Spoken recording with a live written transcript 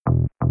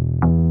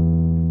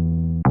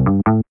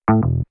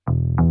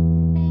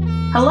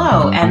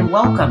Hello, and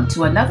welcome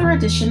to another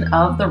edition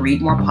of the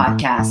Read More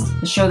podcast,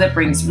 the show that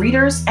brings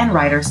readers and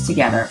writers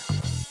together.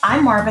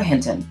 I'm Marva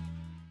Hinton.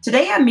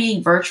 Today I'm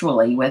meeting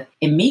virtually with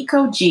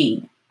Emiko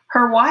Jean.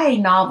 Her YA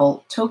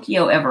novel,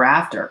 Tokyo Ever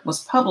After,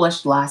 was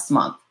published last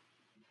month.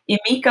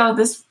 Emiko,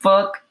 this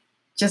book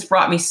just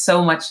brought me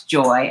so much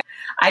joy.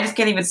 I just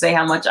can't even say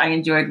how much I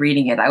enjoyed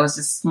reading it. I was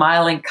just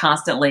smiling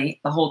constantly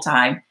the whole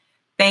time.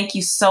 Thank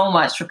you so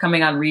much for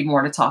coming on Read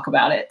More to talk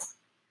about it.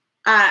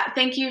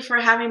 Thank you for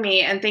having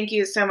me, and thank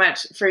you so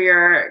much for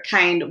your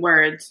kind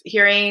words.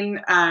 Hearing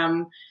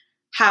how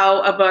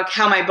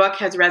my book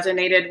has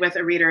resonated with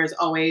a reader is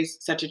always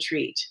such a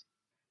treat.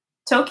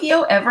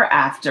 Tokyo Ever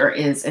After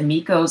is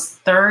Emiko's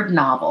third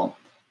novel.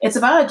 It's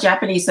about a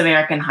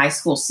Japanese-American high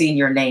school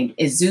senior named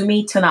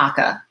Izumi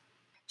Tanaka.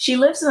 She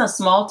lives in a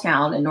small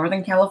town in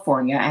Northern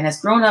California and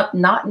has grown up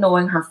not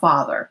knowing her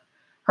father.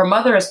 Her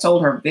mother has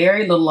told her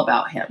very little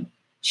about him.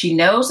 She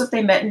knows that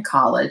they met in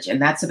college,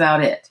 and that's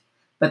about it.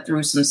 But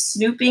through some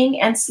snooping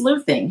and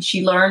sleuthing,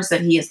 she learns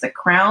that he is the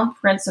crown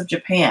prince of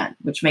Japan,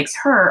 which makes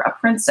her a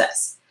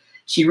princess.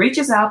 She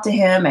reaches out to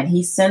him, and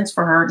he sends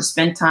for her to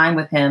spend time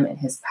with him in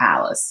his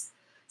palace.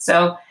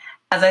 So,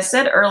 as I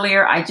said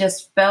earlier, I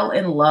just fell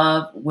in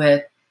love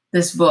with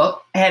this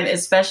book, and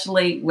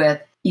especially with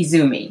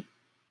Izumi.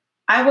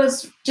 I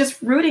was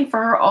just rooting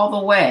for her all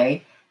the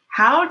way.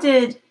 How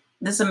did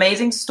this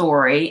amazing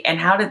story and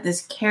how did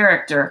this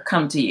character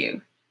come to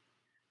you?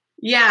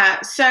 Yeah,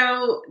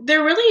 so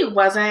there really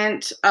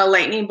wasn't a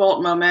lightning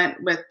bolt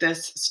moment with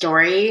this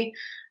story.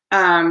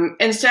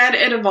 Instead,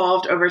 it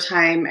evolved over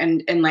time and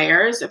in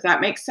layers, if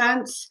that makes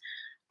sense.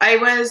 I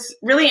was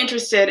really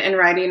interested in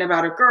writing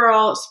about a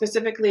girl,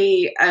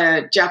 specifically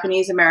a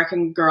Japanese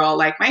American girl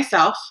like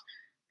myself,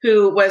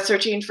 who was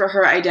searching for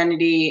her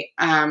identity,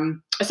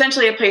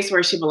 essentially a place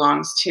where she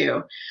belongs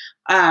to.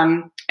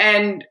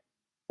 And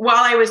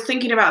while I was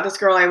thinking about this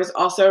girl, I was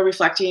also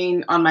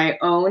reflecting on my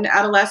own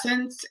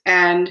adolescence.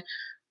 And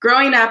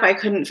growing up, I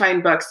couldn't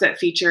find books that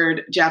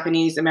featured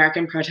Japanese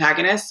American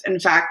protagonists. In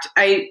fact,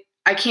 I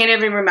can't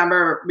even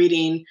remember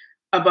reading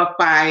a book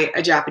by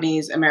a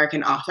Japanese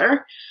American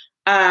author.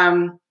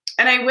 And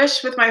I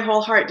wish with my whole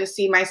heart to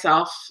see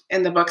myself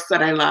in the books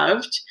that I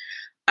loved.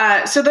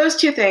 So those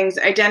two things,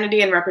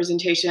 identity and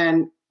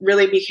representation,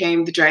 really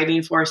became the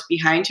driving force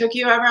behind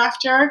Tokyo Ever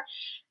After.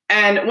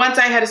 And once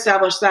I had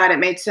established that, it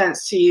made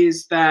sense to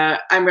use the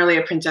I'm really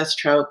a princess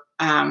trope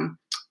and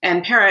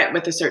pair it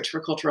with the search for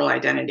cultural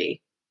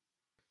identity.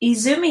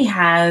 Izumi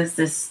has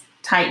this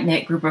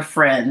tight-knit group of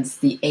friends,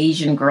 the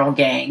Asian Girl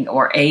Gang,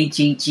 or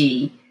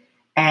AGG,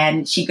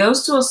 and she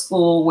goes to a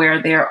school where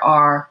there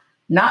are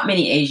not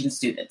many Asian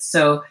students.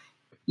 So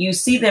you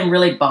see them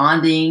really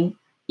bonding,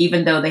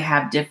 even though they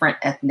have different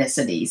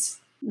ethnicities.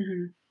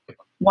 Mm-hmm.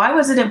 Why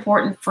was it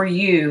important for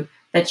you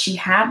that she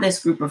had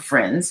this group of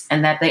friends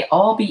and that they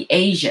all be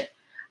Asian?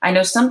 I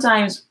know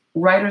sometimes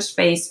writers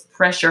face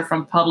pressure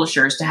from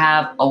publishers to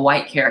have a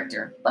white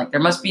character. Like there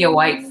must be a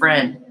white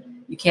friend.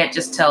 You can't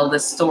just tell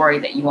this story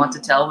that you want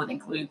to tell that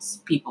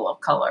includes people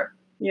of color.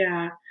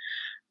 Yeah.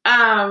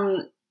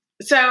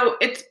 So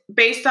it's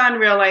based on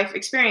real life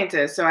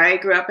experiences. So I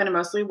grew up in a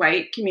mostly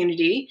white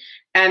community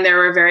and there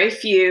were very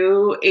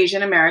few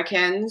Asian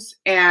Americans,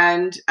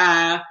 and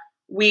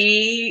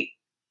we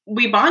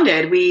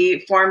bonded.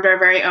 We formed our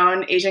very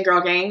own Asian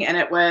Girl Gang, and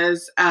it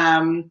was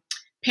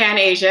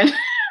Pan-Asian,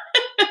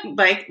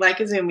 like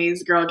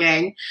Izumi's Girl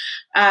Gang.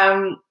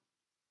 And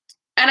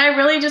I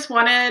really just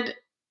wanted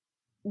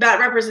that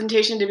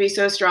representation to be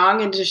so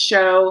strong and to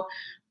show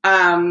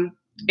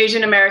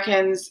Asian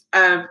Americans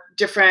of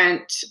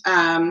different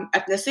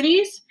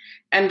ethnicities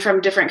and from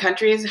different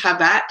countries have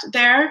that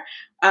there.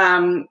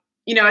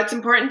 It's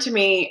important to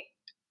me.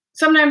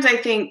 Sometimes I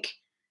think,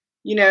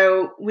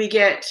 we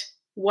get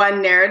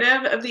one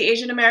narrative of the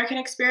Asian American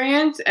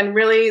experience, and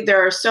really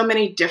there are so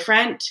many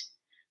different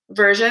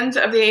versions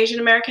of the Asian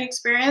American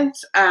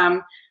experience.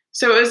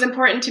 So it was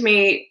important to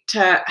me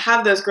to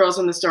have those girls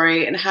in the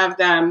story and have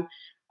them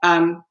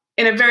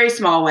in a very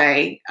small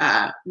way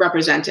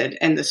represented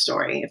in the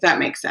story, if that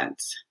makes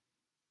sense.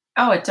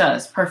 Oh, it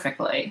does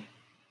perfectly.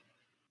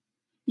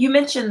 You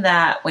mentioned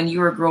that when you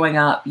were growing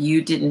up,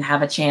 you didn't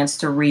have a chance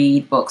to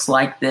read books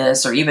like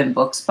this or even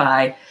books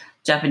by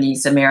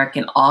Japanese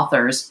American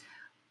authors.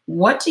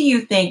 What do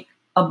you think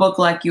a book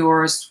like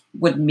yours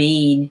would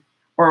mean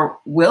or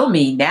will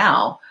mean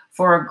now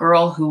for a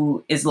girl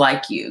who is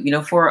like you,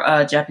 for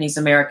a Japanese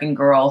American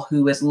girl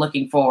who is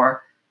looking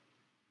for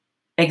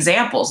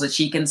examples that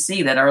she can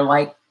see that are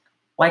like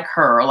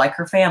her or like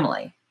her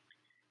family?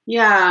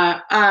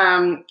 Yeah,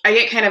 I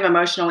get kind of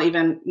emotional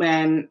even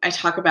when I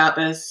talk about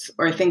this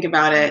or think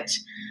about it,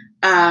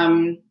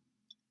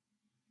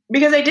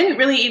 because I didn't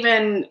really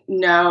even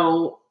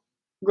know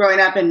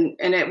growing up, and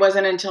it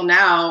wasn't until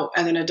now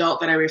as an adult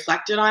that I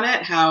reflected on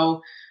it,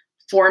 how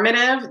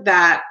formative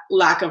that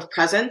lack of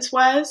presence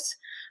was.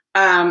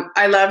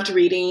 I loved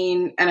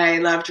reading and I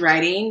loved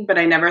writing, but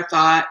I never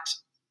thought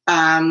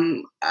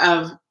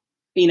of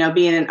being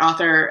an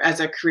author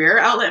as a career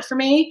outlet for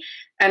me.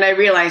 And I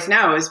realize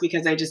now is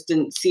because I just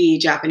didn't see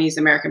Japanese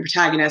American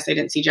protagonists. I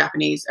didn't see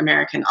Japanese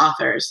American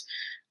authors.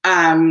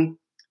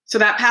 So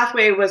that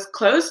pathway was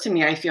closed to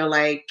me, I feel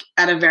like,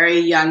 at a very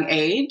young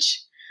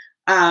age.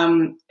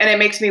 And it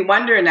makes me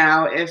wonder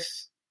now if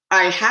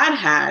I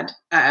had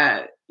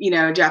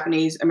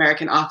Japanese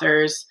American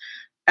authors,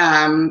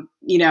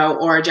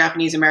 or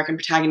Japanese American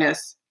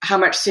protagonists, how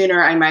much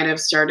sooner I might have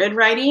started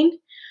writing.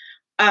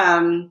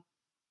 And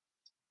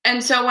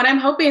so what I'm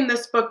hoping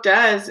this book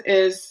does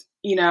is,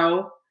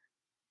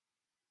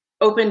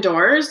 open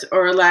doors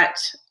or let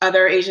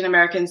other Asian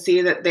Americans see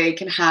that they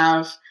can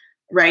have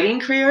writing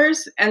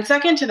careers. And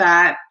second to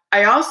that,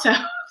 I also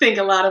think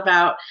a lot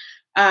about,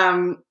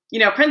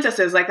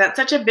 princesses. Like, that's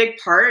such a big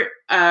part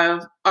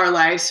of our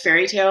lives,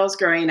 fairy tales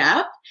growing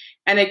up.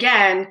 And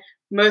again,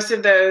 most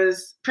of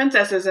those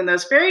princesses in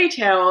those fairy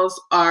tales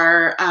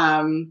are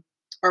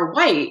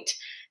white.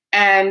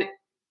 And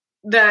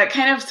the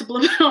kind of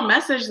subliminal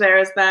message there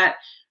is that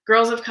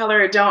girls of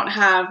color don't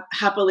have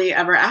happily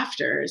ever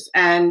afters.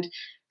 And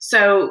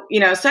so,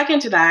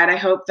 second to that, I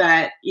hope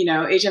that,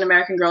 Asian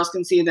American girls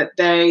can see that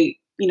they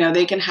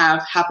can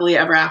have happily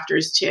ever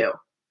afters too,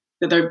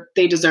 that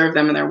they deserve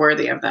them and they're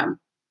worthy of them.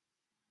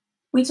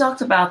 We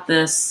talked about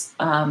this.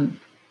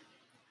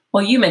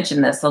 You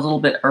mentioned this a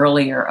little bit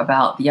earlier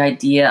about the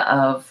idea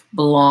of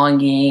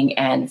belonging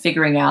and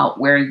figuring out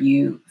where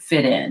you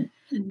fit in.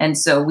 Mm-hmm. And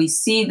so we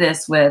see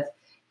this with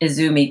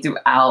Izumi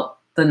throughout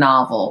the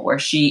novel, where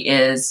she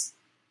is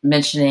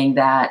mentioning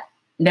that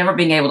never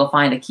being able to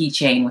find a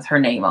keychain with her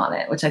name on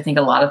it, which I think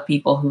a lot of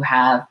people who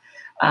have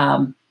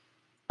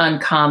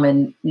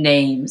uncommon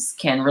names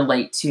can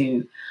relate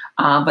to.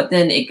 But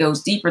then it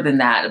goes deeper than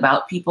that,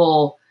 about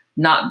people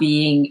not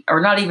being,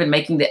 or not even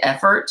making the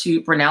effort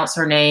to pronounce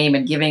her name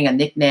and giving a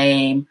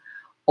nickname.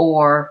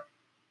 Or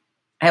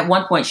at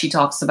one point she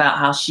talks about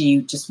how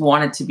she just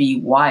wanted to be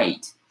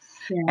white.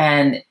 Yeah.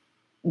 And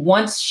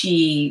once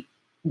she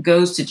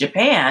goes to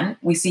Japan,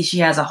 we see she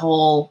has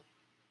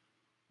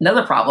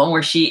another problem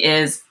where she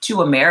is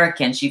too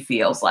American, she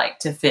feels like,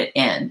 to fit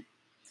in.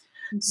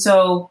 Mm-hmm.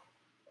 So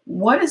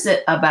what is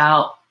it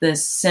about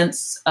this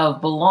sense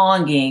of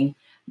belonging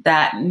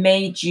that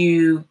made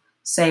you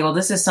say, well,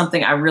 this is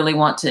something I really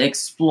want to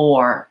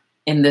explore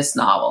in this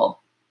novel?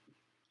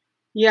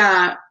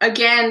 Yeah,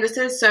 again, this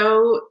is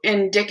so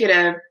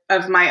indicative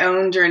of my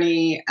own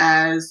journey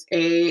as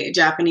a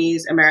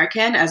Japanese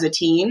American, as a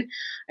teen.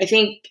 I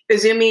think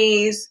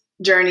Izumi's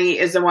journey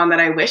is the one that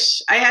I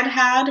wish I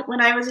had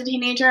when I was a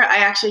teenager. I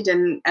actually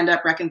didn't end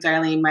up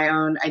reconciling my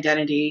own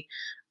identity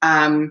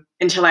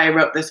until I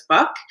wrote this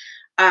book.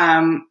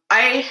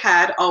 I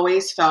had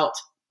always felt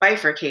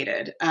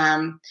bifurcated,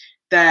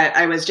 that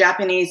I was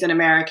Japanese and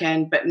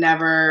American, but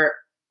never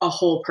a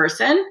whole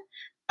person,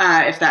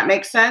 if that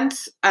makes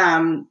sense.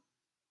 And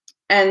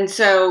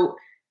so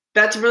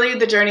that's really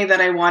the journey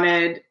that I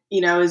wanted,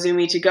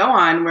 Izumi to go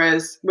on,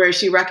 where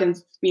she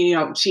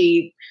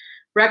she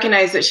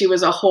recognized that she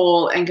was a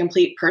whole and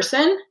complete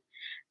person.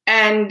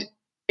 And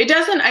it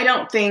doesn't, I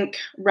don't think,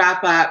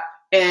 wrap up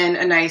in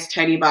a nice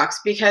tidy box,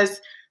 because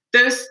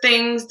those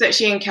things that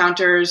she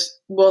encounters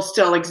will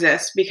still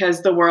exist,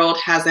 because the world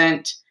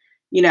hasn't,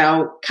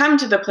 come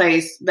to the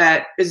place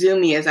that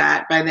Izumi is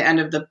at by the end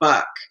of the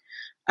book.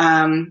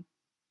 I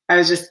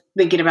was just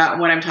thinking about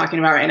what I'm talking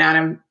about right now,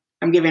 and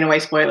I'm giving away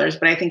spoilers,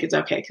 but I think it's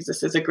okay because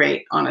this is a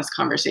great, honest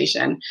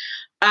conversation.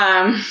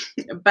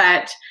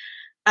 But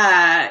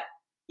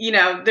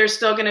there's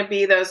still going to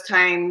be those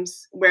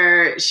times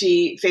where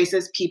she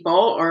faces people,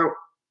 or,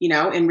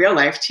 in real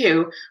life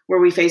too, where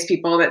we face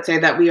people that say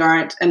that we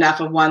aren't enough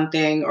of one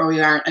thing or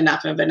we aren't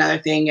enough of another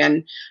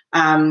thing.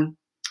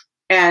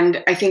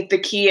 And I think the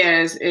key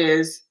is,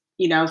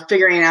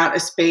 figuring out a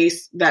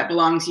space that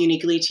belongs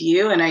uniquely to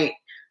you. And I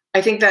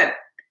think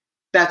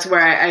that's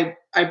where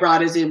I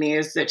brought Izumi,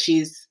 is that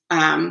she's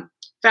found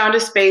a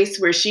space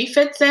where she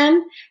fits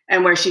in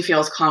and where she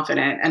feels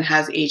confident and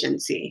has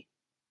agency.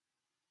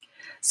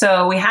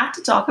 So we have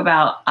to talk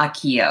about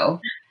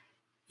Akio.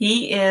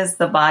 He is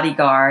the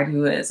bodyguard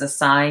who is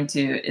assigned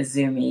to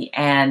Izumi,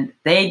 and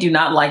they do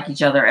not like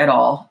each other at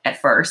all at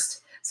first.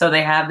 So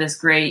they have this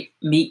great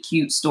meet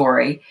cute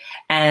story.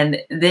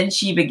 And then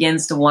she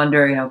begins to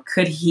wonder,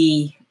 could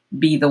he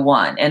be the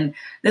one? And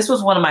this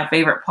was one of my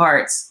favorite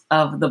parts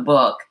of the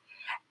book.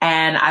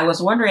 And I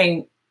was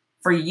wondering,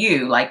 for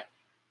you, like,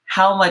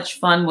 how much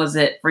fun was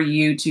it for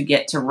you to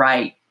get to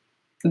write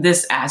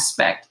this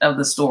aspect of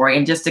the story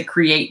and just to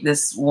create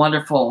this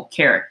wonderful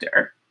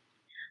character?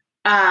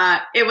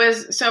 It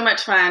was so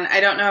much fun. I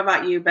don't know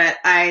about you, but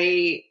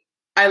I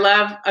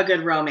love a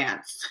good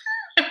romance.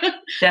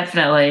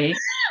 Definitely.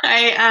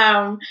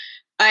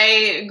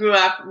 I grew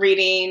up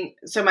reading,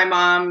 so my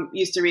mom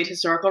used to read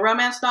historical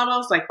romance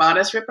novels like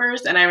Bodice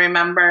Rippers, and I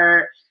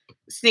remember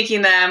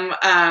sneaking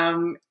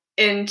them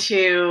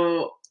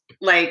into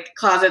like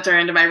closets or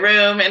into my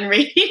room and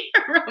reading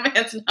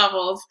romance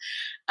novels.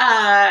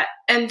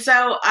 And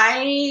so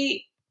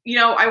I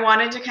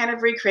wanted to kind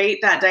of recreate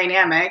that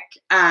dynamic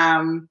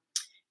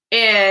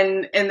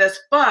in this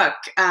book.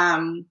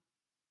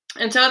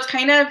 And so it's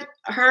kind of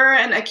her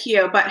and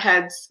Akio butt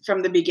heads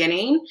from the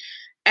beginning.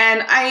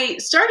 And I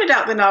started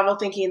out the novel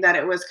thinking that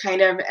it was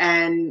kind of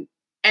an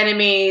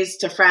enemies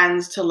to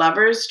friends to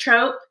lovers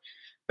trope.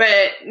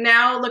 But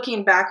now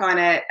looking back on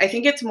it, I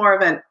think it's more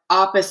of an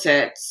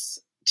opposites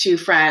to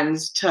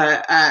friends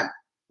to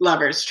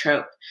lovers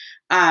trope.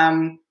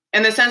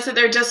 In the sense that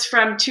they're just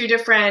from two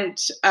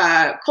different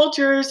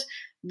cultures.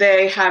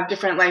 They have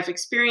different life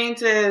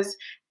experiences,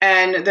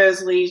 and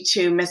those lead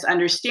to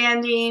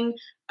misunderstanding.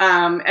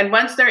 And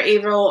once they're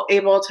able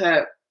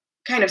to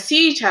kind of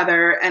see each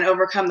other and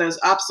overcome those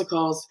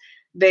obstacles,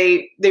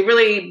 they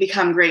really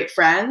become great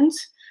friends,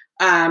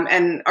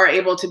 and are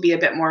able to be a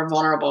bit more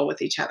vulnerable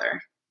with each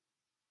other.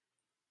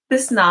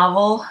 This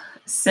novel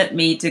sent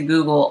me to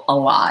Google a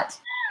lot.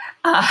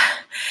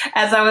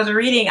 As I was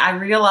reading, I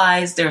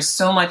realized there's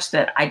so much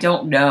that I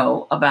don't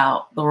know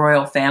about the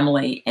royal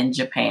family in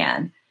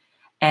Japan.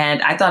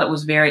 And I thought it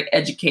was very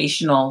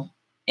educational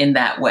in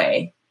that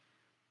way.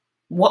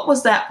 What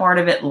was that part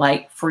of it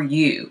like for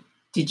you?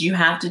 Did you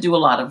have to do a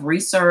lot of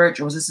research,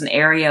 or was this an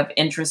area of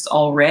interest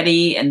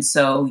already? And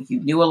so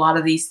you knew a lot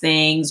of these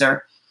things,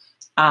 or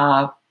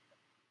I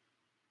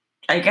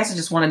guess I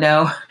just want to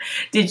know,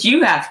 did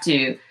you have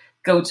to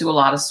go to a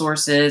lot of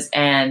sources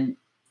and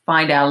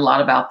find out a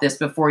lot about this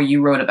before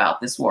you wrote about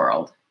this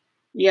world?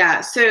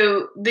 Yeah,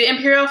 so the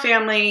imperial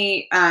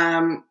family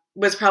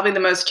was probably the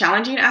most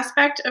challenging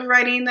aspect of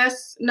writing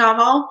this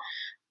novel.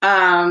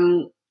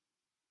 I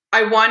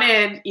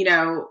wanted,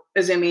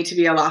 Izumi to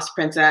be a lost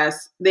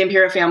princess. The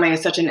imperial family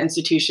is such an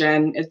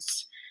institution.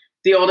 It's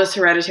the oldest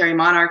hereditary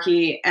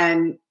monarchy,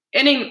 and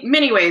in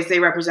many ways they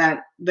represent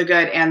the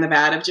good and the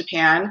bad of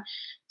Japan.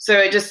 So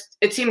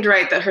it seemed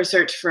right that her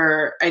search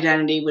for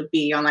identity would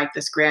be on like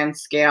this grand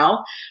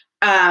scale.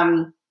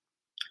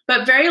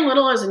 But very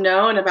little is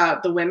known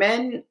about the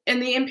women in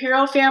the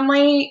imperial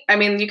family. I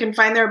mean, you can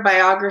find their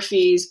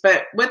biographies,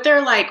 but with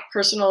their like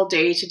personal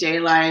day-to-day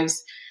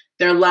lives,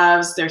 their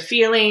loves, their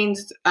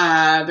feelings,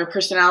 their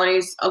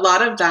personalities, a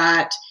lot of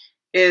that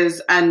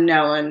is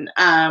unknown.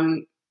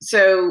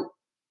 So,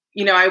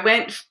 I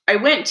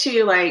went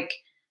to like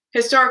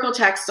historical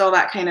texts, all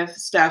that kind of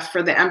stuff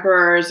for the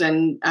emperors,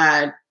 and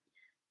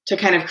to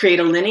kind of create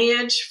a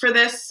lineage for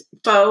this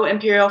faux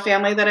imperial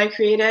family that I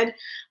created.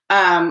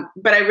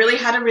 But I really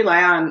had to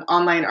rely on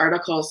online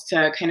articles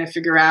to kind of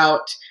figure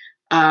out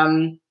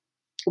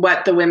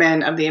what the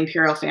women of the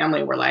imperial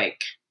family were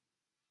like.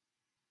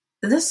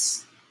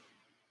 This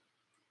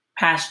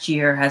past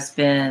year has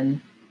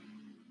been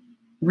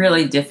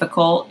really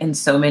difficult in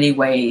so many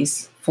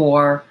ways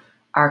for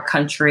our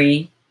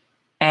country.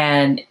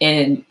 And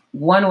in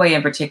one way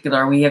in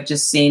particular, we have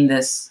just seen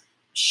this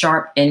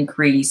sharp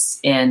increase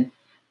in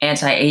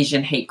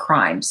anti-Asian hate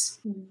crimes.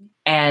 Mm-hmm.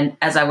 And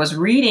as I was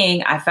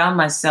reading, I found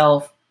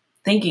myself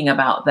thinking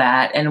about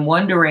that and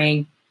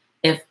wondering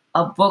if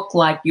a book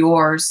like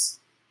yours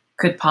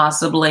could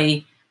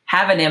possibly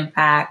have an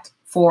impact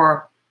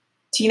for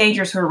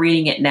teenagers who are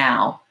reading it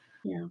now.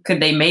 Yeah.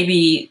 Could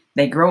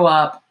they grow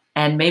up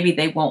and maybe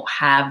they won't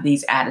have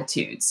these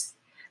attitudes.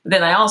 But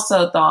then I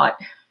also thought,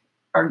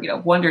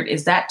 wondered,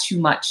 is that too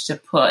much to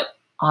put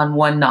on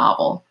one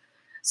novel?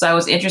 So I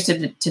was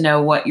interested to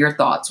know what your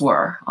thoughts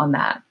were on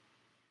that.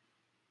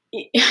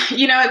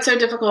 It's so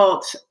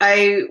difficult.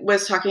 I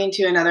was talking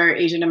to another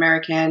Asian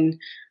American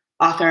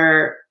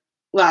author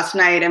last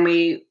night, and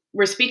we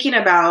were speaking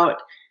about,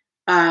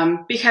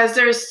 because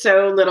there's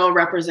so little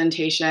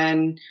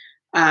representation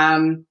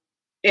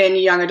in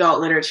young adult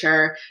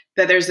literature,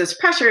 that there's this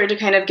pressure to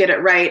kind of get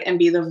it right and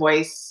be the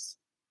voice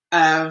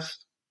of,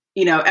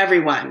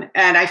 everyone.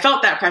 And I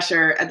felt that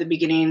pressure at the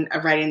beginning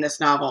of writing this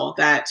novel,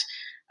 that,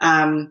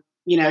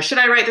 should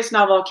I write this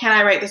novel? Can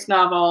I write this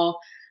novel?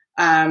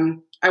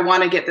 I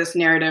want to get this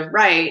narrative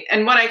right.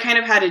 And what I kind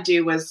of had to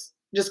do was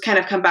just kind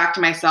of come back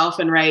to myself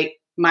and write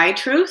my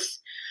truth.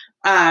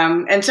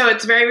 And so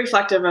it's very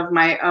reflective of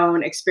my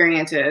own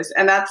experiences.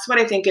 And that's what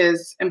I think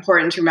is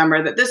important to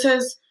remember, that this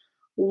is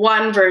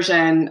one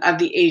version of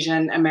the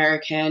Asian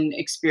American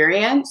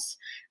experience.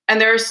 And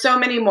there are so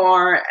many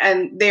more,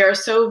 and they are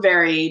so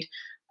varied.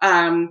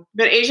 But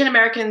Asian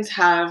Americans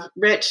have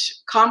rich,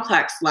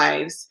 complex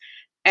lives.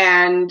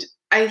 And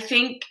I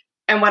think,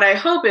 and what I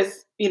hope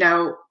is,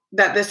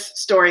 that this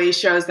story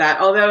shows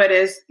that, although it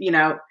is,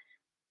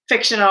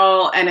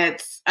 fictional and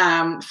it's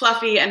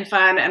fluffy and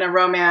fun and a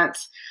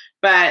romance,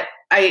 but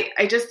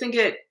I just think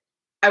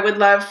I would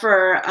love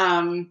for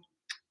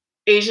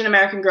Asian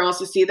American girls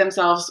to see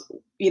themselves,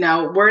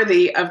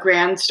 worthy of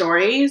grand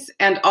stories,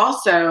 and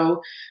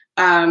also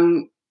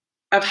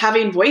of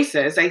having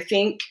voices. I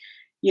think,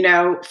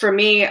 for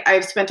me,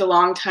 I've spent a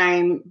long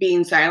time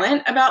being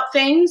silent about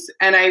things,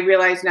 and I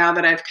realize now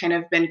that I've kind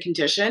of been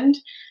conditioned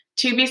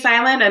to be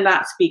silent and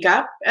not speak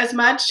up as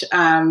much.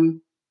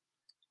 I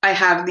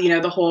have,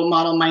 the whole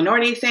model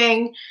minority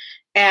thing.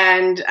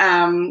 And,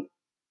 I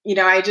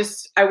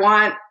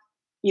want,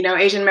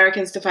 Asian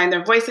Americans to find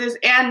their voices,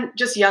 and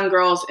just young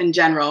girls in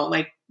general.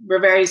 Like, we're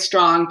very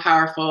strong,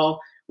 powerful.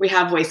 We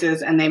have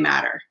voices and they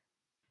matter.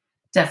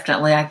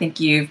 Definitely. I think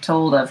you've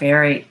told a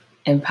very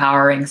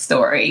empowering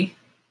story.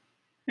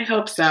 I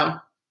hope so.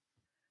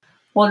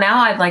 Well, now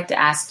I'd like to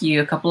ask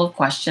you a couple of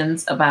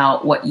questions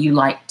about what you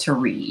like to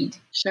read.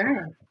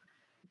 Sure.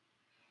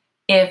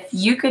 If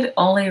you could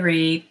only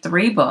read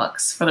 3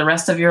 books for the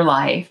rest of your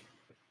life,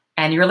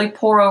 and you really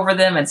pour over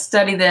them and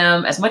study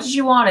them as much as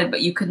you wanted,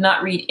 but you could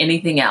not read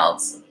anything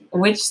else,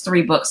 which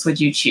 3 books would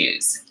you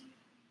choose?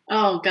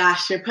 Oh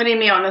gosh, you're putting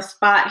me on the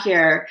spot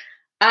here.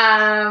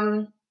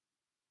 I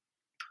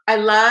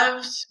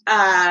loved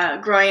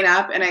growing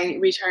up, and I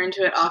return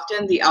to it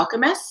often, The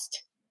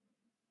Alchemist.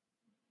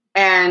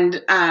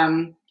 And,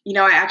 I'm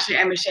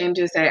ashamed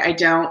to say I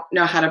don't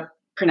know how to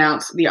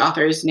pronounce the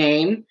author's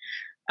name.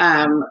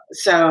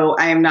 So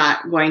I am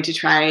not going to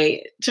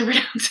try to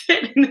pronounce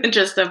it in the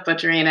interest of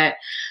butchering it.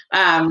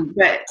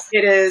 But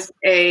it is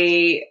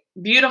a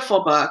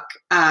beautiful book.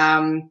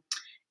 And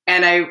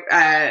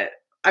I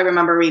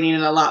remember reading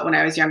it a lot when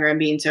I was younger and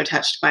being so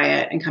touched by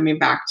it and coming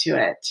back to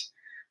it.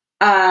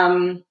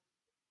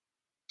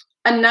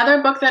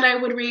 Another book that I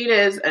would read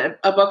is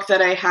a book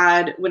that I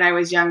had when I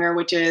was younger,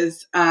 which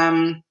is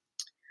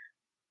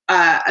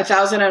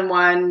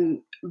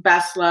 1001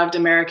 Best Loved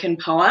American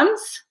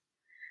Poems.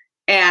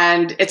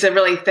 And it's a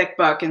really thick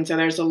book, and so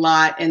there's a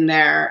lot in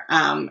there.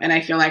 And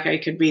I feel like I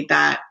could read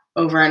that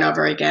over and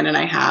over again, and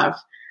I have.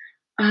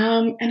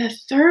 And a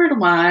third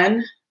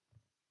one,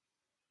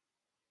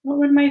 what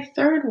would my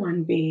third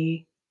one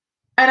be?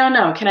 I don't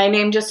know. Can I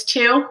name just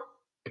 2?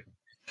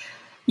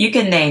 You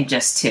can name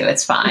just 2.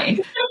 It's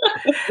fine.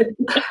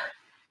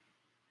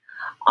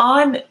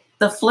 On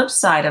the flip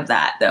side of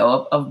that,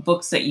 though, of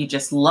books that you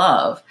just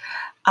love,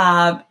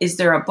 is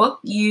there a book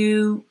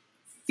you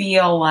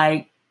feel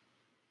like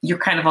you're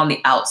kind of on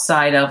the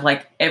outside of,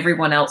 like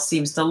everyone else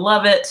seems to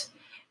love it?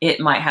 It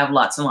might have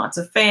lots and lots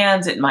of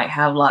fans. It might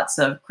have lots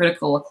of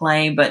critical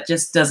acclaim, but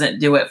just doesn't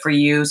do it for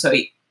you. So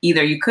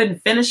either you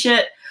couldn't finish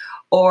it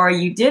or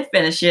you did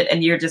finish it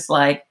and you're just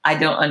like, I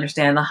don't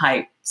understand the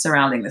hype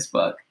surrounding this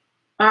book.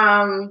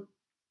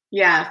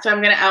 Yeah. So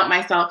I'm going to out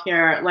myself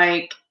here.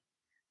 Like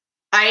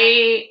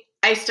I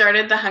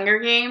started The Hunger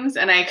Games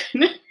and I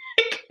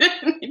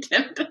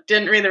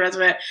didn't read the rest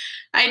of it.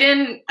 I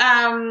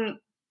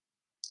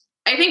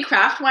think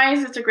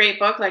craft-wise, it's a great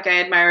book. Like I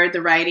admired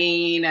the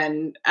writing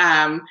and,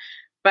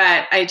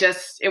 but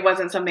it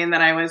wasn't something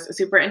that I was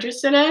super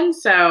interested in.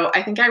 So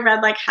I think I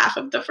read like half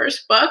of the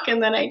first book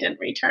and then I didn't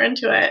return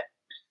to it.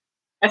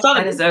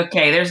 That is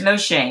okay. There's no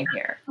shame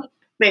here.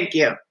 Thank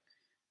you.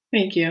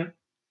 Thank you.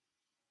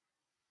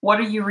 What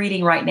are you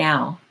reading right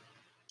now?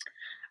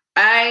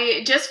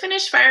 I just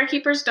finished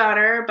Firekeeper's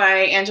Daughter by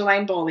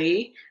Angeline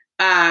Boulley,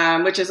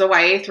 which is a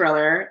YA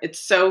thriller. It's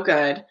so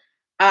good.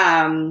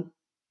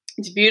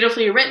 It's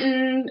beautifully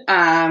written.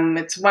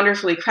 It's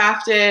wonderfully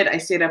crafted. I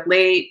stayed up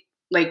late,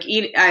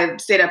 reading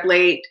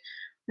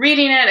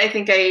it. I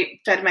think I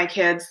fed my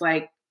kids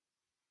like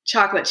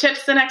chocolate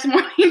chips the next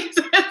morning because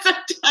I was so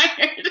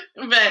tired.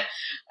 But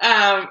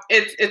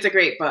it's a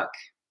great book.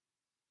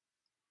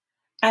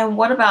 And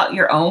what about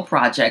your own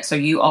projects? Are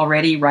you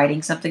already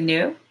writing something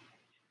new?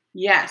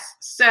 Yes.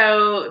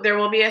 So there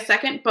will be a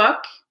second book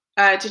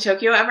to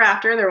Tokyo Ever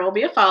After. There will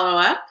be a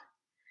follow-up.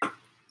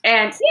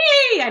 And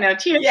yay! I know,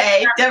 cheers!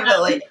 Yay,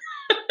 definitely.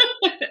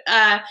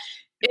 And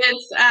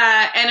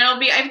it'll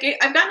be.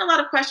 I've gotten a lot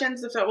of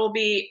questions if it will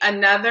be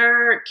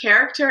another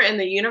character in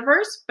the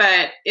universe,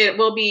 but it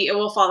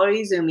will follow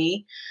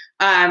Izumi,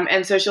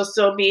 and so she'll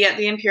still be at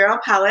the Imperial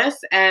Palace,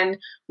 and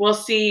we'll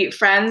see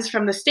friends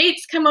from the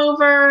States come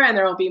over, and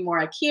there will be more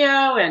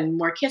Akio and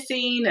more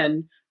kissing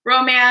and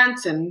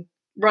romance and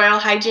royal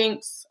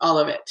hijinks, all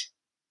of it.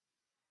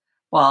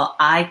 Well,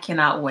 I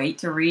cannot wait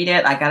to read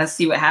it. I got to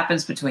see what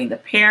happens between the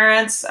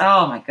parents.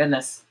 Oh my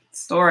goodness. The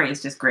story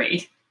is just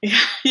great.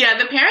 Yeah,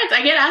 the parents,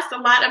 I get asked a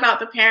lot about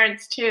the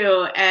parents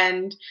too.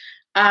 And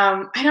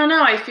I don't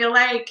know. I feel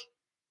like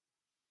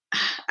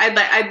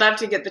I'd love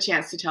to get the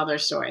chance to tell their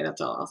story.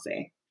 That's all I'll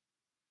say.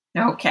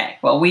 Okay.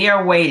 Well, we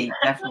are waiting,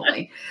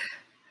 definitely.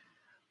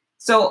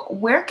 So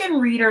where can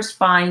readers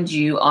find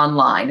you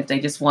online if they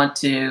just want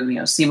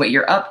to, see what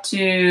you're up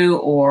to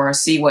or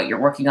see what you're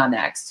working on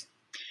next?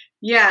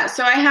 Yeah,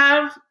 so I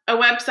have a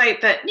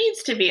website that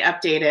needs to be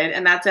updated,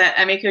 and that's at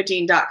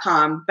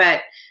emikojean.com.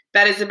 But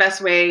that is the best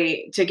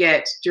way to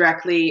get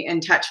directly in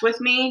touch with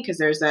me because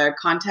there's a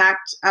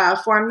contact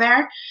form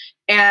there.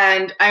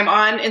 And I'm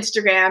on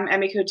Instagram,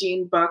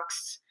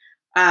 emikojeanbooks,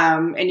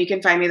 and you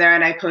can find me there.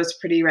 And I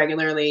post pretty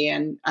regularly,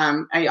 and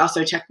I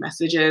also check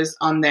messages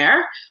on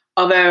there.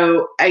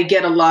 Although I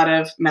get a lot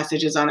of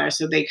messages on there,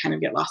 so they kind of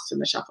get lost in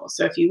the shuffle.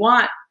 So if you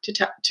want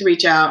to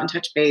reach out and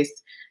touch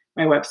base,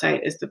 my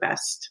website is the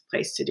best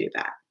place to do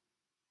that.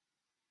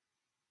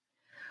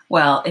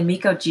 Well,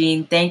 Emiko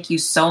Jean, thank you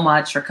so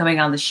much for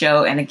coming on the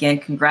show. And again,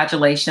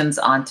 congratulations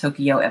on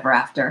Tokyo Ever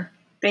After.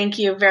 Thank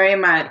you very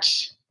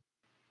much.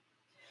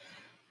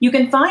 You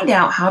can find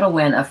out how to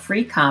win a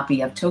free copy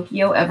of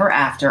Tokyo Ever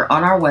After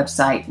on our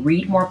website,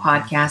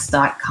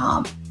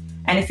 readmorepodcast.com.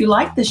 And if you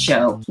like the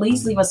show,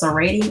 please leave us a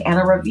rating and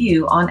a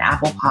review on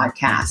Apple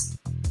Podcasts.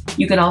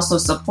 You can also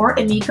support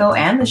Emiko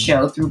and the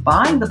show through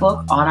buying the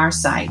book on our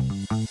site.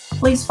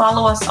 Please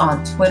follow us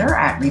on Twitter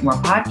at Read More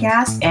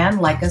Podcast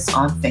and like us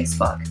on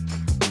Facebook.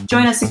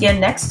 Join us again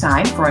next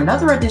time for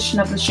another edition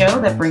of the show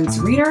that brings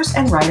readers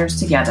and writers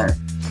together.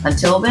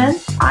 Until then,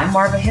 I'm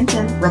Marva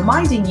Hinton,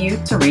 reminding you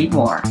to read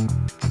more.